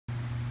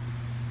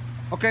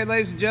Okay,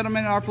 ladies and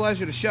gentlemen, our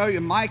pleasure to show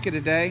you Mica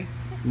today.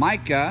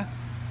 Mica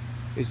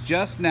is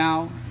just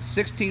now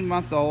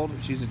 16-month-old.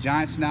 She's a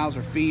giant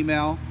Schnauzer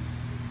female.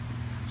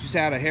 She's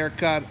had a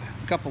haircut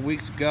a couple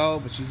weeks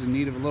ago, but she's in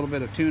need of a little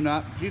bit of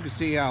tune-up. You can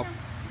see how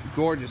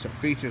gorgeous her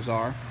features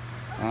are,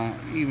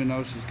 even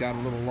though she's got a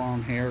little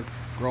long hair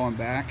growing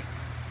back.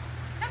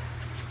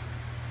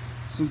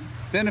 Some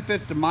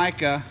benefits to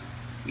Mica: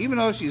 even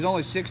though she's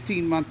only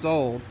 16 months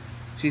old,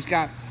 she's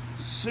got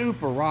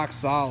super rock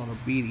solid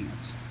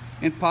obedience.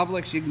 In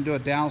public, she can do a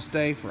down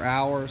stay for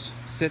hours,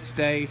 sit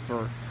stay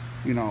for,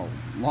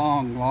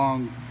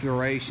 long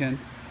duration.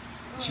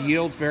 She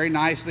yields very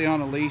nicely on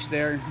a leash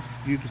there.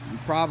 You can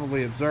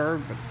probably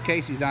observe, but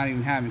Casey's not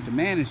even having to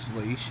manage the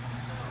leash.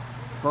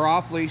 Her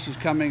off leash is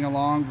coming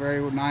along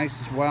very nice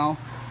as well.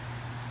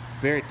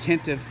 Very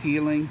attentive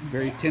heeling,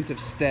 very attentive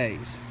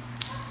stays.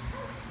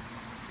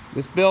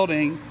 This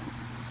building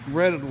is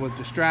riddled with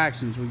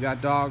distractions. We've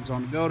got dogs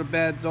on the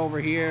go-to-beds over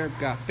here. We've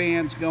got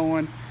fans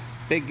going,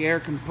 big air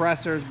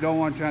compressors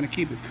going, trying to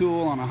keep it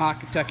cool on a hot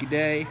Kentucky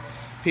day.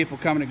 People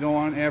coming and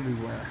going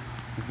everywhere.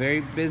 A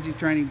very busy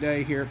training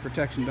day here at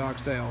Protection Dog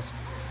Sales,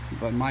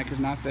 but Mike is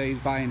not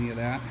fazed by any of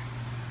that.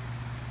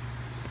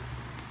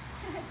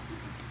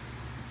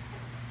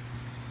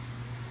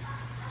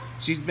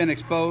 She's been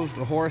exposed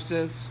to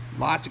horses,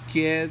 lots of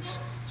kids.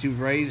 She was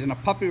raised in a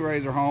puppy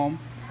raiser home,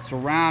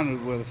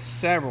 surrounded with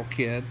several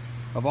kids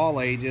of all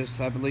ages,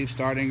 I believe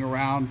starting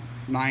around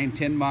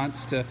 9-10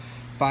 months to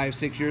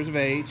 5-6 years of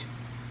age.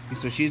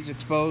 So she's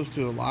exposed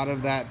to a lot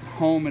of that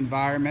home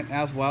environment,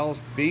 as well as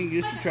being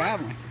used to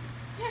traveling.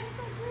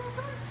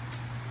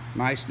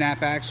 Nice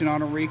snap action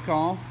on a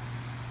recall.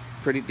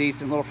 Pretty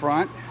decent little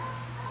front.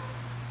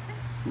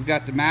 We've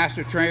got the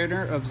master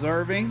trainer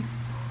observing.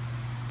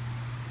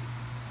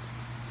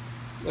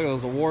 Look at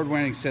those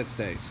award-winning sit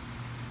stays.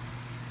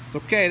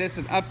 Okay, this is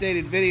an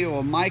updated video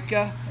of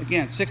Mica.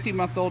 Again,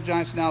 16-month-old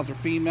giant Schnauzer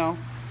female.